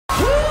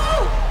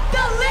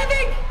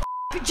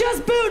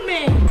Just booed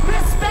me!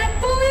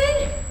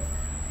 Respectfully?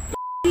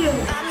 You.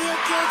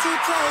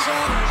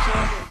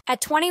 At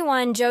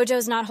 21,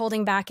 JoJo's not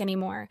holding back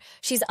anymore.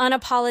 She's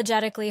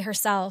unapologetically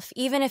herself,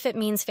 even if it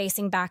means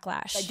facing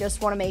backlash. I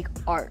just want to make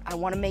art. I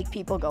want to make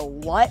people go,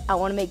 what? I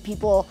want to make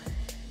people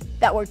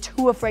that were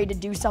too afraid to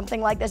do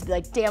something like this be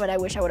like, damn it, I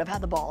wish I would have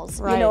had the balls.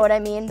 Right. You know what I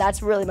mean?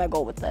 That's really my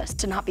goal with this,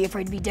 to not be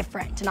afraid to be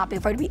different, to not be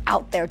afraid to be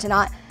out there, to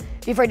not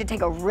be afraid to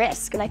take a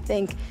risk. And I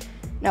think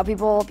now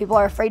people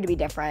are afraid to be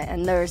different,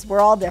 and we're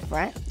all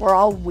different, we're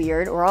all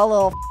weird, we're all a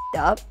little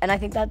up, and I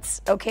think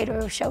that's okay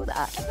to show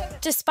that.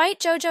 Despite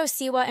Jojo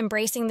Siwa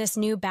embracing this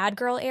new bad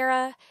girl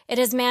era, it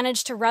has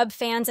managed to rub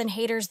fans and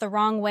haters the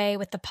wrong way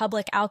with the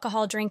public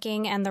alcohol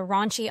drinking and the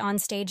raunchy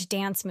onstage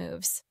dance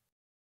moves.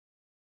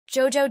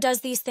 Jojo does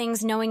these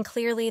things knowing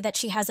clearly that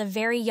she has a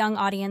very young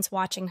audience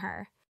watching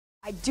her.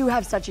 I do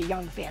have such a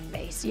young fan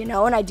base, you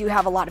know, and I do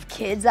have a lot of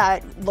kids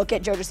that look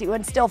at Jojo Siwa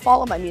and still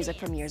follow my music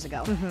from years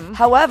ago.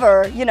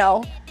 However, you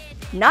know,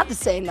 not the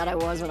same that I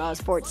was when I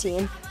was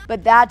 14,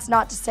 but that's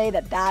not to say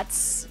that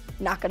that's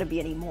not gonna be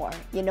anymore,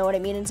 you know what I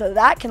mean? And so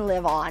that can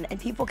live on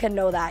and people can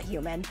know that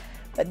human.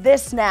 But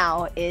this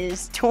now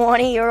is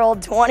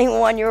 20-year-old,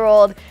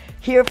 21-year-old,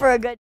 here for a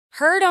good.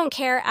 Her don't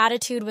care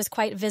attitude was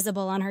quite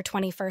visible on her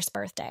 21st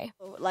birthday.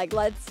 Like,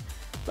 let's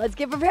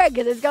get prepared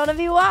because it's gonna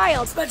be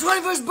wild. It's my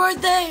 21st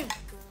birthday.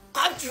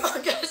 I'm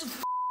drunk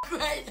as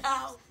right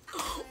now.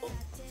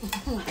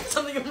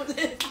 Something in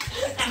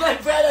it's my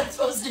bread I'm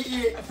supposed to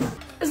eat.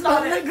 It's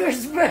not liquor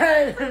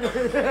spread.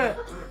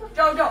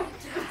 Go.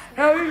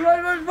 Happy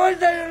 21st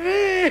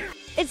birthday to me.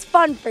 It's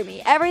fun for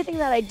me. Everything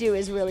that I do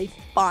is really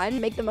fun.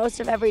 Make the most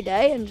of every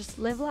day and just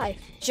live life.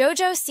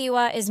 Jojo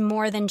Siwa is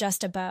more than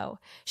just a beau.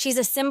 She's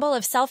a symbol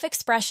of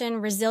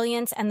self-expression,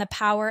 resilience, and the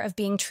power of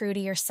being true to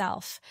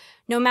yourself.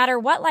 No matter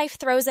what life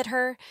throws at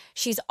her,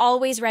 she's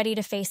always ready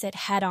to face it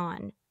head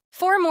on.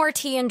 For more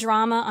tea and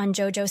drama on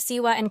Jojo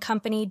Siwa and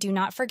company, do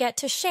not forget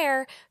to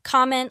share,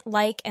 comment,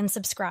 like, and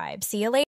subscribe. See you later.